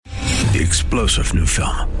The explosive new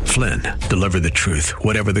film, Flynn, deliver the truth,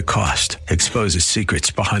 whatever the cost, exposes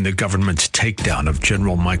secrets behind the government's takedown of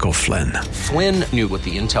General Michael Flynn. Flynn knew what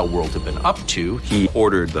the intel world had been up to. He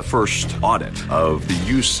ordered the first audit of the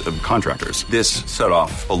use of contractors. This set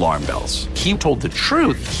off alarm bells. He told the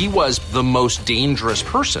truth. He was the most dangerous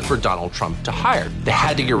person for Donald Trump to hire. They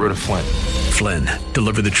had to get rid of Flynn. Flynn,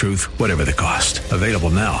 deliver the truth, whatever the cost. Available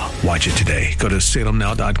now. Watch it today. Go to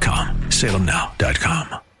salemnow.com.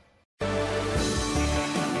 salemnow.com.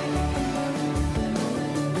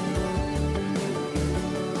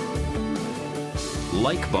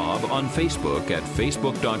 Like Bob on Facebook at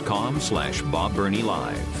facebook.com/Bob Burney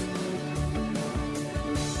Live.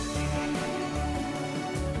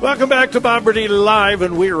 Welcome back to Bob Burney Live,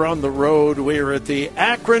 and we're on the road. We're at the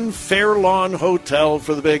Akron Fair Lawn Hotel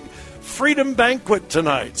for the big Freedom Banquet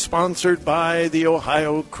tonight, sponsored by the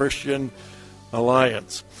Ohio Christian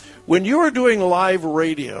Alliance. When you are doing live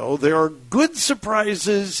radio, there are good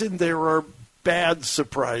surprises and there are bad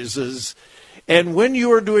surprises. And when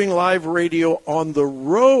you are doing live radio on the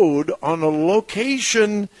road, on a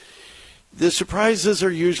location, the surprises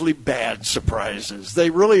are usually bad surprises.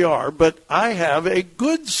 They really are. But I have a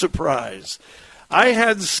good surprise. I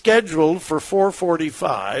had scheduled for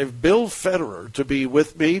 4:45 Bill Federer to be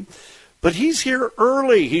with me, but he's here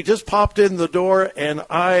early. He just popped in the door, and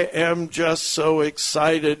I am just so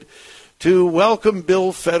excited to welcome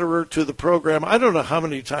Bill Federer to the program. I don't know how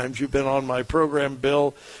many times you've been on my program,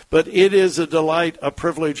 Bill, but it is a delight, a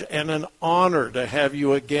privilege, and an honor to have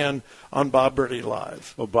you again on Bob Burney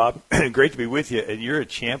Live. Well, Bob, great to be with you, and you're a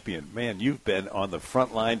champion. Man, you've been on the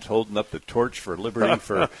front lines holding up the torch for liberty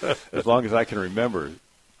for as long as I can remember.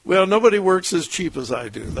 Well, nobody works as cheap as I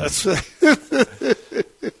do. That's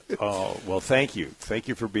Oh, well, thank you. Thank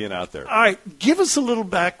you for being out there. All right, give us a little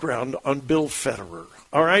background on Bill Federer,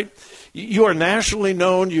 all right? You are nationally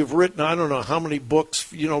known. You've written, I don't know how many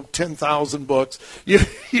books, 10,000 books.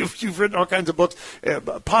 You've written all kinds of books,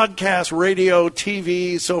 podcasts, radio,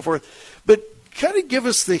 TV, so forth. But kind of give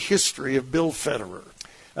us the history of Bill Federer.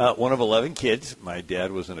 One of 11 kids. My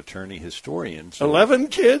dad was an attorney historian. So 11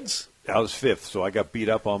 kids? I was fifth, so I got beat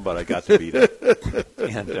up on, but I got to beat up.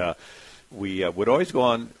 And we would always go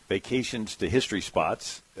on vacations to history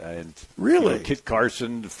spots. And really? Kit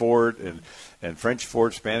Carson Fort and French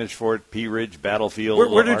Fort, Spanish Fort, Pea Ridge, Battlefield.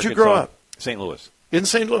 Where did you grow up? St. Louis. In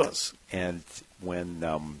St. Louis. And when,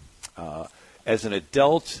 as an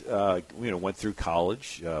adult, went through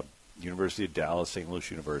college, University of Dallas, St. Louis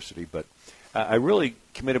University, but I really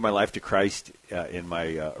committed my life to Christ in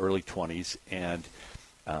my early 20s, and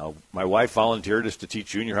my wife volunteered us to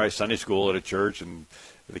teach junior high Sunday school at a church, and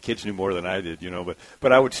the kids knew more than I did,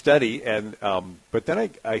 but I would study, and but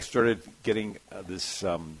then I started getting this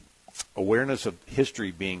awareness of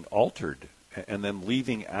history being altered and then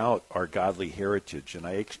leaving out our godly heritage. And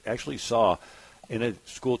I actually saw in a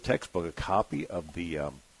school textbook a copy of the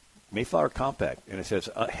Mayflower Compact, and it says,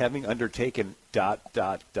 having undertaken ...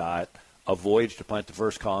 a voyage to plant the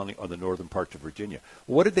first colony on the northern parts of Virginia.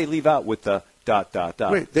 What did they leave out with the ...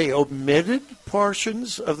 Wait, they omitted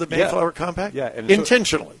portions of the Mayflower Compact? Yeah. And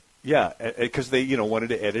intentionally? Yeah, because they, wanted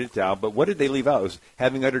to edit it down. But what did they leave out? It was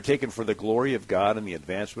having undertaken for the glory of God and the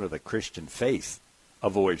advancement of the Christian faith a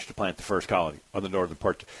voyage to plant the first colony on the northern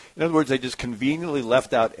part. In other words, they just conveniently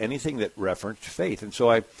left out anything that referenced faith. And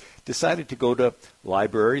so I decided to go to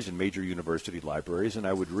libraries and major university libraries, and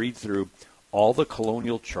I would read through all the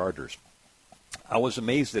colonial charters. I was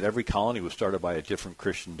amazed that every colony was started by a different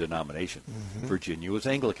Christian denomination. Mm-hmm. Virginia was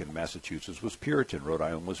Anglican, Massachusetts was Puritan, Rhode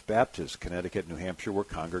Island was Baptist, Connecticut, New Hampshire were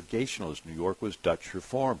Congregationalist, New York was Dutch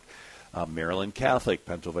Reformed, Maryland Catholic,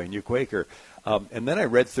 Pennsylvania Quaker. And then I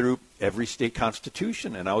read through every state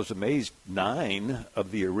constitution, and I was amazed 9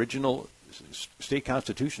 of the original state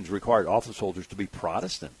constitutions required office holders to be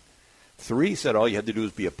Protestant. 3 said all you had to do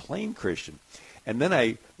was be a plain Christian. And then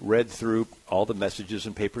I read through all the messages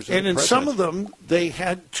and papers. And in some of them, they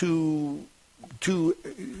had to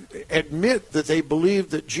admit that they believed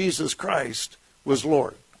that Jesus Christ was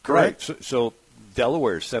Lord. Correct? Right. So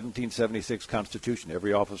Delaware's 1776 Constitution,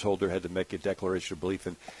 every office holder had to make a declaration of belief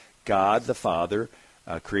in God the Father,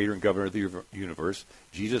 creator and governor of the universe,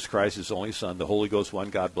 Jesus Christ, his only Son, the Holy Ghost, one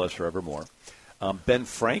God, blessed forevermore. Ben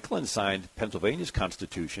Franklin signed Pennsylvania's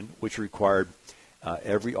Constitution, which required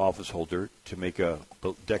every office holder to make a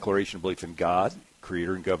declaration of belief in God,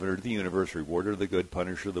 creator and governor of the universe, rewarder of the good,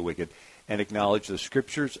 punisher of the wicked, and acknowledge the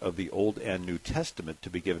scriptures of the Old and New Testament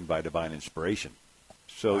to be given by divine inspiration.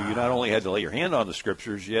 So you not only had to lay your hand on the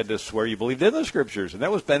scriptures, you had to swear you believed in the scriptures. And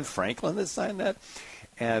that was Ben Franklin that signed that.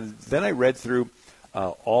 And then I read through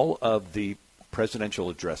all of the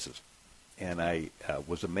presidential addresses. and I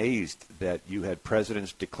was amazed that you had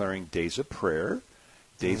presidents declaring days of prayer,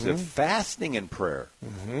 days of fasting and prayer,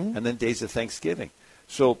 and then days of Thanksgiving.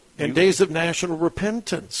 So days of national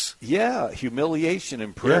repentance. Yeah, humiliation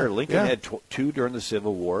and prayer. Yeah, Lincoln had two during the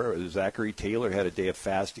Civil War. Zachary Taylor had a day of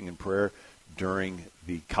fasting and prayer during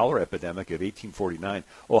the cholera epidemic of 1849.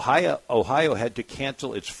 Ohio had to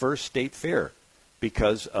cancel its first state fair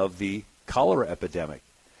because of the cholera epidemic.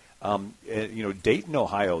 Dayton,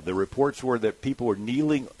 Ohio, the reports were that people were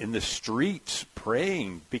kneeling in the streets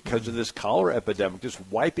praying because of this cholera epidemic, just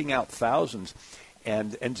wiping out thousands.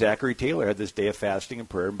 And Zachary Taylor had this day of fasting and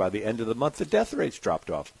prayer, and by the end of the month, the death rates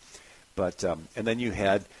dropped off. But and then you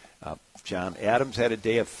had John Adams had a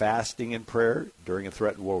day of fasting and prayer during a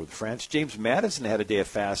threatened war with France. James Madison had a day of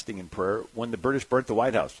fasting and prayer when the British burnt the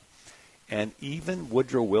White House. And even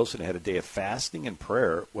Woodrow Wilson had a day of fasting and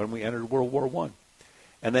prayer when we entered World War I.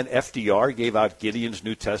 And then FDR gave out Gideon's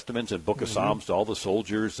New Testaments and Book of Psalms to all the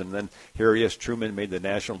soldiers. And then Harry S. Truman made the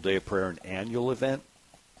National Day of Prayer an annual event.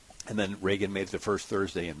 And then Reagan made it the first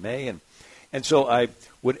Thursday in May. And so I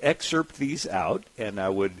would excerpt these out, and I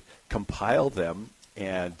would compile them,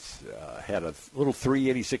 and had a little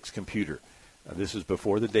 386 computer. This is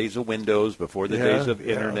before the days of Windows, before the days of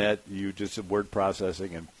Internet. You just had word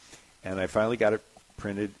processing. And I finally got it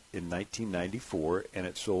printed in 1994, and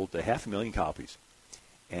it sold 500,000 copies.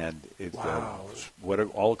 And it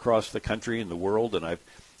went all across the country and the world, and I've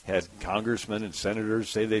had congressmen and senators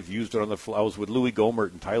say they've used it on the floor. I was with Louis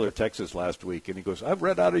Gohmert in Tyler, Texas last week, and he goes, I've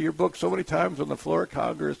read out of your book so many times on the floor of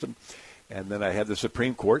Congress. And then I had the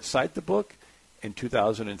Supreme Court cite the book. In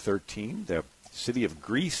 2013, the city of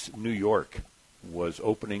Greece, New York, was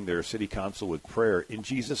opening their city council with prayer in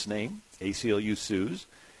Jesus' name, ACLU sues.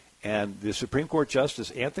 And the Supreme Court Justice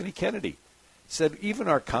Anthony Kennedy said, even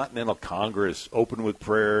our Continental Congress opened with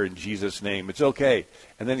prayer in Jesus' name. It's okay.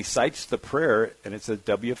 And then he cites the prayer, and it says,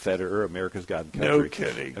 W. Federer, America's God and Country. No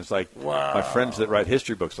kidding. And it's like, wow. My friends that write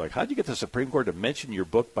history books like, how'd you get the Supreme Court to mention your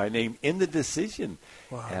book by name in the decision?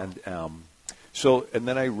 Wow. And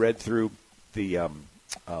then I read through the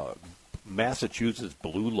Massachusetts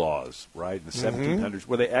blue laws, right, in the 1700s,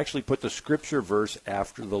 where they actually put the scripture verse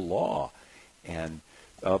after the law. And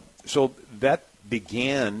so that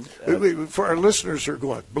began. For our listeners who are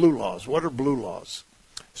going, blue laws, what are blue laws?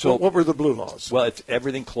 So what were the blue laws? Well, it's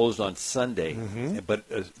everything closed on Sunday, but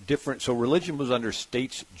different. So religion was under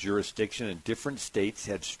states' jurisdiction, and different states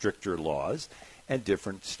had stricter laws, and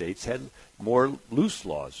different states had more loose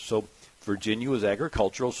laws. So Virginia was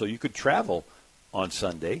agricultural, so you could travel on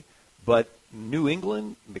Sunday, but New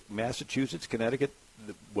England, Massachusetts, Connecticut,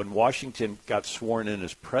 when Washington got sworn in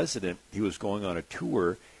as president, he was going on a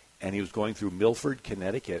tour, and he was going through Milford,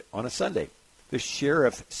 Connecticut on a Sunday. The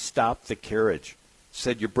sheriff stopped the carriage,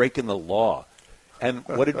 said, you're breaking the law. And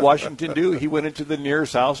what did Washington do? He went into the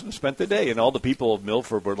nearest house and spent the day. And all the people of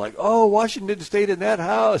Milford were like, oh, Washington stayed in that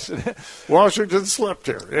house. Washington slept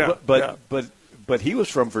here, yeah. But he was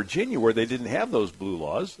from Virginia, where they didn't have those blue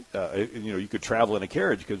laws. You could travel in a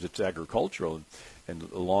carriage because it's agricultural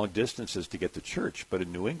and long distances to get to church. But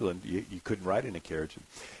in New England, you couldn't ride in a carriage.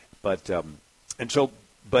 But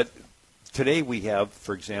today we have,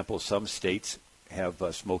 for example, some states have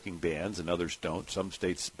smoking bans and others don't. Some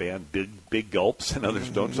states ban big gulps and others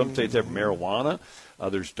don't. Some states have marijuana,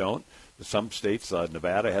 others don't. Some states,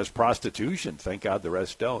 Nevada has prostitution. Thank God the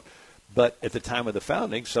rest don't. But at the time of the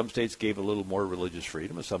founding, some states gave a little more religious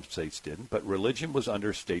freedom and some states didn't. But religion was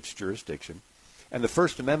under states' jurisdiction. And the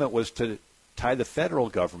First Amendment was to tie the federal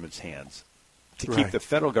government's hands, to keep the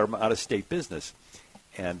federal government out of state business.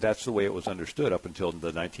 And that's the way it was understood up until the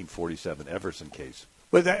 1947 Everson case.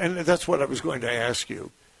 And that's what I was going to ask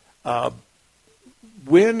you.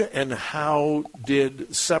 When and how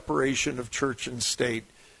did separation of church and state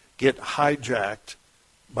get hijacked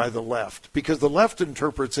by the left? Because the left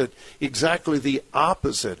interprets it exactly the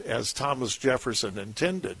opposite as Thomas Jefferson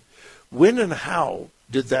intended. When and how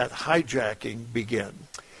did that hijacking begin?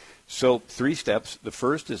 So 3 steps. The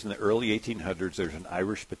first is in the early 1800s, there's an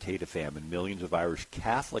Irish potato famine. Millions of Irish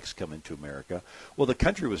Catholics come into America. Well, the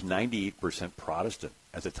country was 98% Protestant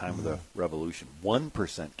at the time of the Revolution.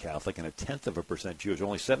 1% Catholic and 0.1% Jewish.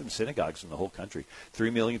 Only 7 synagogues in the whole country. 3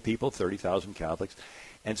 million people, 30,000 Catholics.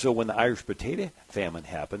 And so when the Irish potato famine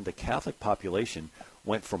happened, the Catholic population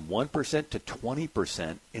went from 1% to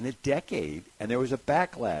 20% in a decade. And there was a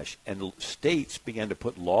backlash. And states began to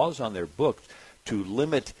put laws on their books to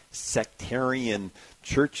limit sectarian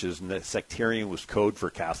churches, and the sectarian was code for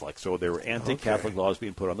Catholic. So there were anti-Catholic laws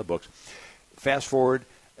being put on the books. Fast forward,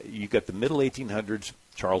 you got the middle 1800s,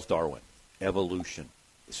 Charles Darwin, evolution.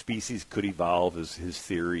 Species could evolve is his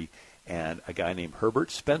theory, And a guy named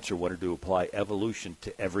Herbert Spencer wanted to apply evolution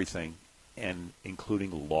to everything, and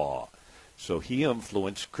including law. So he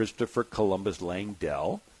influenced Christopher Columbus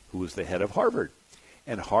Langdell, who was the head of Harvard.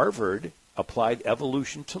 And Harvard applied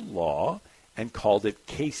evolution to law and called it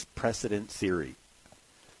case precedent theory.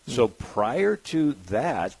 So prior to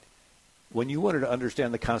that, when you wanted to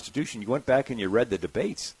understand the Constitution, you went back and you read the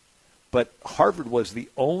debates. But Harvard was the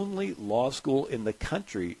only law school in the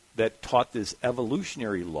country that taught this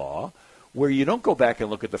evolutionary law, where you don't go back and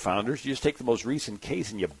look at the founders. You just take the most recent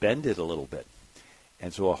case and you bend it a little bit.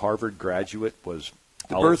 And so a Harvard graduate was...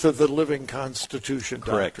 The birth of the living Constitution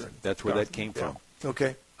correct. Doctrine. That's where that came from.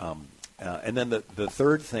 Okay. And then the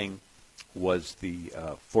third thing was the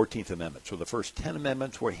 14th Amendment. So the first 10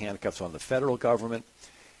 amendments were handcuffs on the federal government.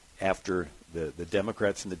 After the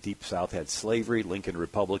Democrats in the Deep South had slavery, Lincoln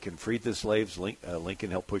Republican freed the slaves.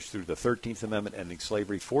 Lincoln helped push through the 13th Amendment, ending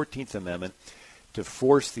slavery. 14th Amendment to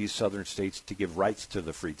force these southern states to give rights to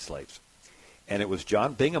the freed slaves. And it was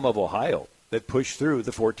John Bingham of Ohio that pushed through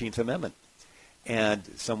the 14th Amendment. And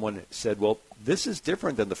someone said, well, this is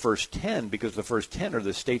different than the first 10, because the first 10 are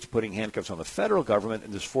the states putting handcuffs on the federal government,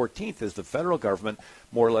 and this 14th is the federal government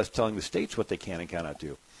more or less telling the states what they can and cannot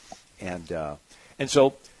do. And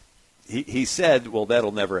so he said, well,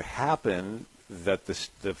 that'll never happen, that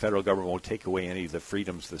the federal government won't take away any of the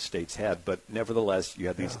freedoms the states had. But nevertheless, you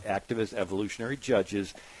had these activist evolutionary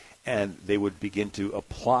judges, and they would begin to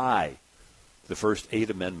apply the first 8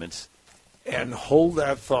 amendments. And hold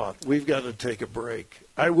that thought. We've got to take a break.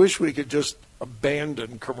 I wish we could just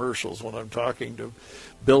abandon commercials when I'm talking to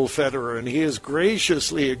Bill Federer, and he has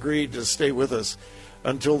graciously agreed to stay with us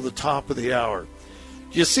until the top of the hour.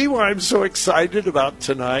 Do you see why I'm so excited about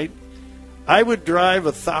tonight? I would drive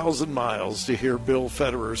 1,000 miles to hear Bill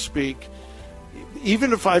Federer speak.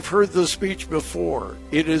 Even if I've heard the speech before,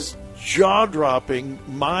 it is jaw-dropping,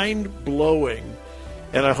 mind-blowing,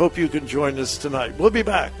 and I hope you can join us tonight. We'll be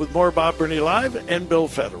back with more Bob Burney Live and Bill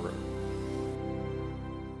Federer.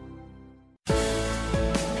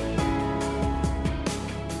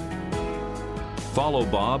 Follow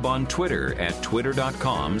Bob on Twitter at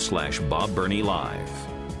twitter.com/Bob Burney Live.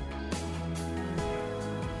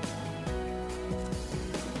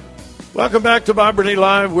 Welcome back to Bob Burney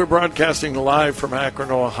Live. We're broadcasting live from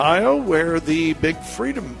Akron, Ohio, where the big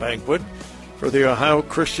Freedom Banquet for the Ohio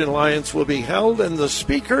Christian Alliance will be held, and the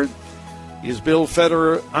speaker is Bill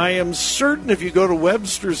Federer. I am certain if you go to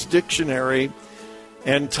Webster's Dictionary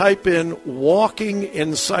and type in walking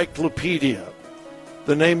encyclopedia,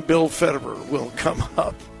 the name Bill Federer will come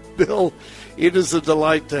up. Bill, it is a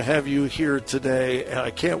delight to have you here today, and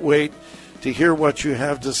I can't wait to hear what you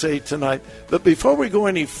have to say tonight. But before we go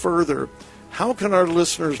any further, how can our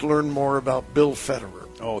listeners learn more about Bill Federer?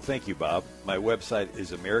 Oh, thank you, Bob. My website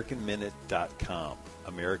is AmericanMinute.com.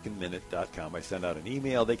 AmericanMinute.com. I send out an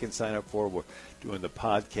email they can sign up for. We're doing the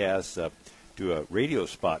podcast, do a radio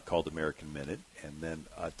spot called American Minute, and then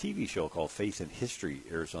a TV show called Faith and History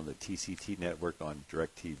airs on the TCT network on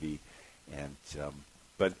DirecTV.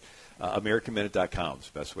 But AmericanMinute.com is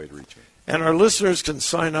the best way to reach me. And our listeners can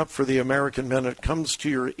sign up for the American Minute. It comes to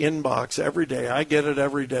your inbox every day. I get it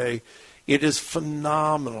every day. It is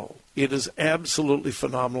phenomenal. It is absolutely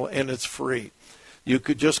phenomenal, and it's free. You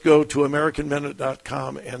could just go to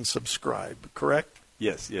AmericanMinute.com and subscribe, correct?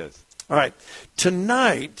 Yes. All right.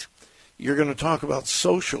 Tonight, you're going to talk about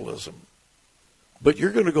socialism, but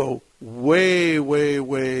you're going to go way, way,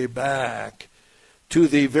 way back to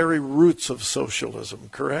the very roots of socialism,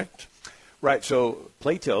 correct? Right. So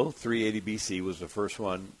Plato, 380 BC, was the first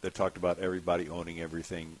one that talked about everybody owning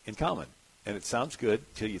everything in common. And it sounds good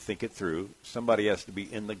till you think it through. Somebody has to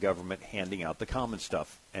be in the government handing out the common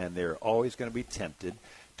stuff, and they're always going to be tempted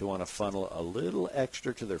to want to funnel a little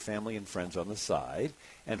extra to their family and friends on the side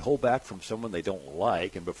and hold back from someone they don't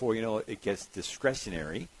like, and before you know it, it gets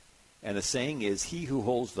discretionary. And the saying is, he who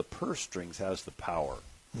holds the purse strings has the power.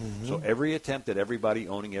 Mm-hmm. So every attempt at everybody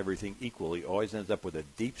owning everything equally always ends up with a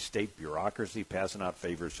deep state bureaucracy passing out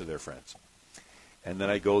favors to their friends. And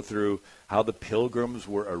then I go through how the Pilgrims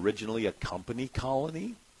were originally a company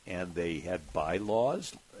colony, and they had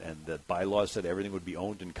bylaws, and the bylaws said everything would be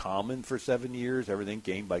owned in common for 7 years. Everything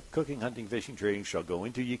gained by cooking, hunting, fishing, trading shall go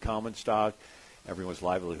into ye common stock. Everyone's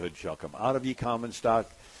livelihood shall come out of ye common stock.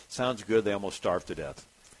 Sounds good. They almost starved to death.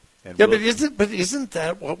 And yeah, but isn't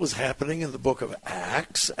that what was happening in the book of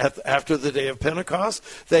Acts after the day of Pentecost?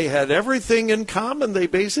 They had everything in common. They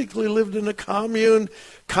basically lived in a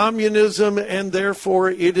communism, and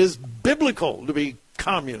therefore it is biblical to be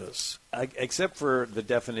communists. Except for the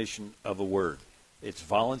definition of a word. It's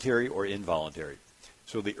voluntary or involuntary.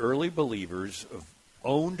 So the early believers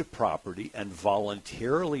owned property and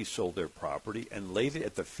voluntarily sold their property and laid it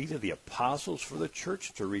at the feet of the apostles for the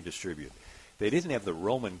church to redistribute. They didn't have the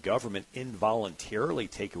Roman government involuntarily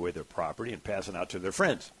take away their property and pass it out to their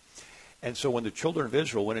friends. And so when the children of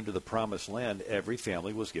Israel went into the promised land, every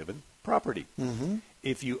family was given property. Mm-hmm.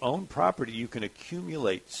 If you own property, you can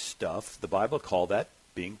accumulate stuff. The Bible called that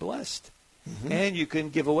being blessed. Mm-hmm. And you can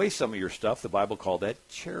give away some of your stuff. The Bible called that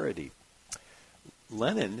charity.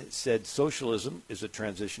 Lenin said socialism is a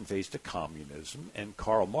transition phase to communism, and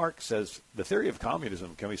Karl Marx says the theory of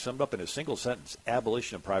communism can be summed up in a single sentence: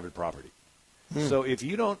 abolition of private property. So if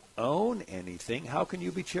you don't own anything, how can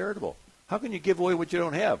you be charitable? How can you give away what you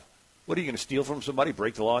don't have? What, are you going to steal from somebody,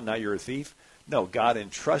 break the law, and now you're a thief? No, God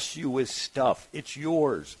entrusts you with stuff. It's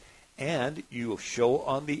yours. And you show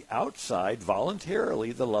on the outside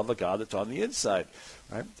voluntarily the love of God that's on the inside.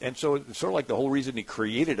 Right? And so it's sort of like the whole reason he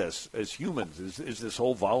created us as humans is this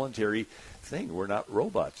whole voluntary thing. We're not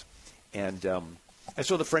robots. And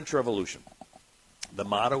so the French Revolution, the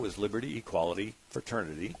motto is liberty, equality,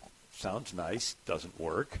 fraternity. Sounds nice, doesn't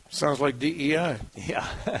work. Sounds like DEI.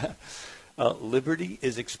 Yeah. Liberty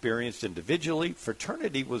is experienced individually.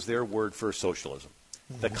 Fraternity was their word for socialism.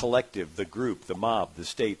 The collective, the group, the mob, the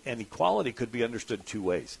state, and equality could be understood two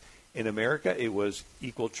ways. In America, it was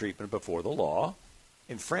equal treatment before the law.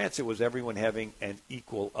 In France, it was everyone having an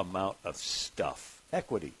equal amount of stuff.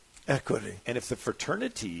 Equity. Equity. And if the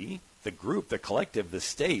fraternity, the group, the collective, the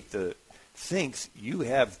state, thinks you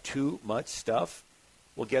have too much stuff,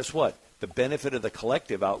 well, guess what? The benefit of the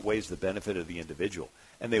collective outweighs the benefit of the individual.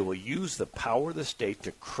 And they will use the power of the state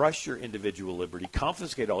to crush your individual liberty,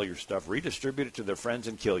 confiscate all your stuff, redistribute it to their friends,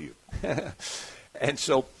 and kill you. And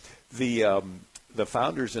so the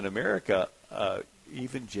founders in America,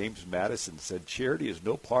 even James Madison, said charity is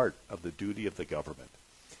no part of the duty of the government,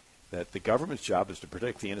 that the government's job is to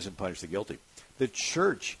protect the innocent, punish the guilty. The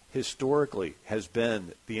church historically has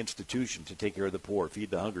been the institution to take care of the poor,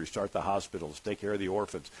 feed the hungry, start the hospitals, take care of the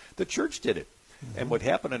orphans. The church did it. And what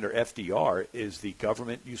happened under FDR is the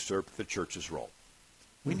government usurped the church's role.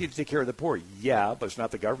 We need to take care of the poor. Yeah, but it's not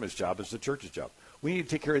the government's job, it's the church's job. We need to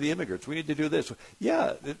take care of the immigrants. We need to do this.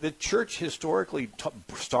 Yeah, the church historically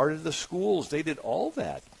started the schools. They did all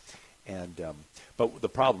that. And but the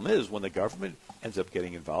problem is when the government ends up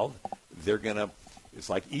getting involved, it's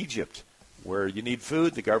like Egypt, where you need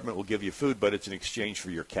food, the government will give you food, but it's in exchange for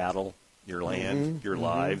your cattle, your land, your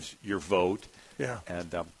lives, your vote. Yeah.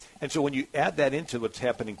 And so when you add that into what's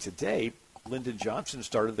happening today, Lyndon Johnson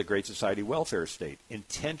started the Great Society Welfare State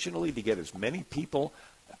intentionally to get as many people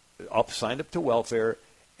signed up to welfare,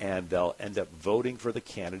 and they'll end up voting for the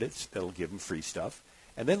candidates that'll give them free stuff.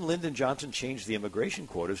 And then Lyndon Johnson changed the immigration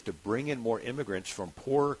quotas to bring in more immigrants from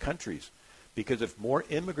poorer countries. Because if more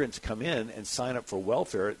immigrants come in and sign up for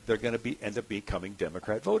welfare, they're going to end up becoming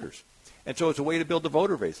Democrat voters. And so it's a way to build the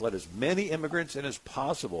voter base. Let as many immigrants in as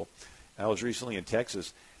possible. I was recently in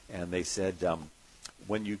Texas, and they said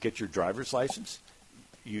when you get your driver's license,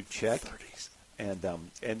 you check,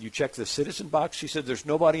 and you check the citizen box. She said there's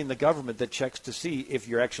nobody in the government that checks to see if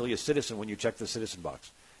you're actually a citizen when you check the citizen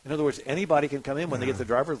box. In other words, anybody can come in when they get the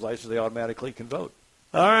driver's license, they automatically can vote.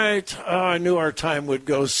 All right. I knew our time would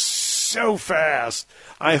go so fast.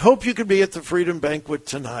 I hope you can be at the Freedom Banquet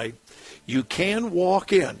tonight. You can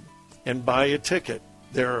walk in and buy a ticket.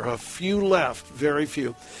 There are a few left, very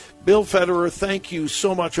few. Bill Federer, thank you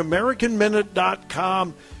so much.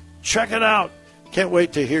 AmericanMinute.com. Check it out. Can't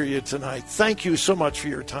wait to hear you tonight. Thank you so much for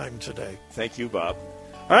your time today. Thank you, Bob.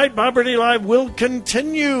 All right, Bob Burney Live will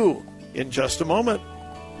continue in just a moment.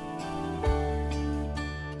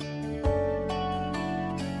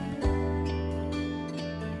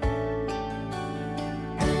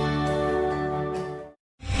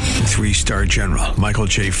 Three-star General Michael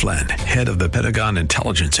J. Flynn, head of the Pentagon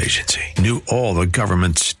Intelligence Agency, knew all the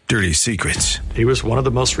government's dirty secrets. He was one of the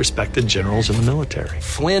most respected generals in the military.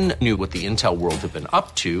 Flynn knew what the intel world had been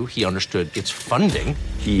up to. He understood its funding.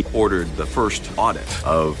 He ordered the first audit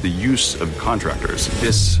of the use of contractors.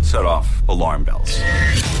 This set off alarm bells.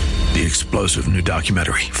 The explosive new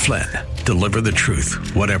documentary, Flynn, Deliver the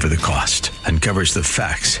Truth, Whatever the Cost, uncovers the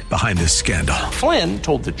facts behind this scandal. Flynn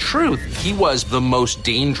told the truth. He was the most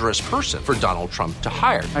dangerous person for Donald Trump to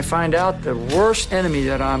hire. I find out the worst enemy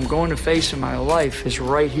that I'm going to face in my life is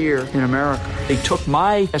right here in America. They took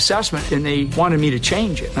my assessment and they wanted me to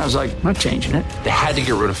change it. And I was like, I'm not changing it. They had to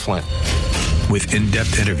get rid of Flynn. With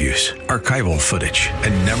in-depth interviews, archival footage,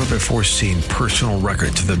 and never-before-seen personal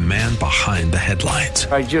records of the man behind the headlines.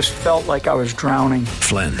 I just felt like I was drowning.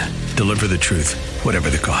 Flynn, Deliver the Truth, Whatever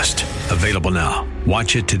the Cost. Available now.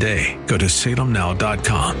 Watch it today. Go to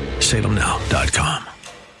salemnow.com. salemnow.com.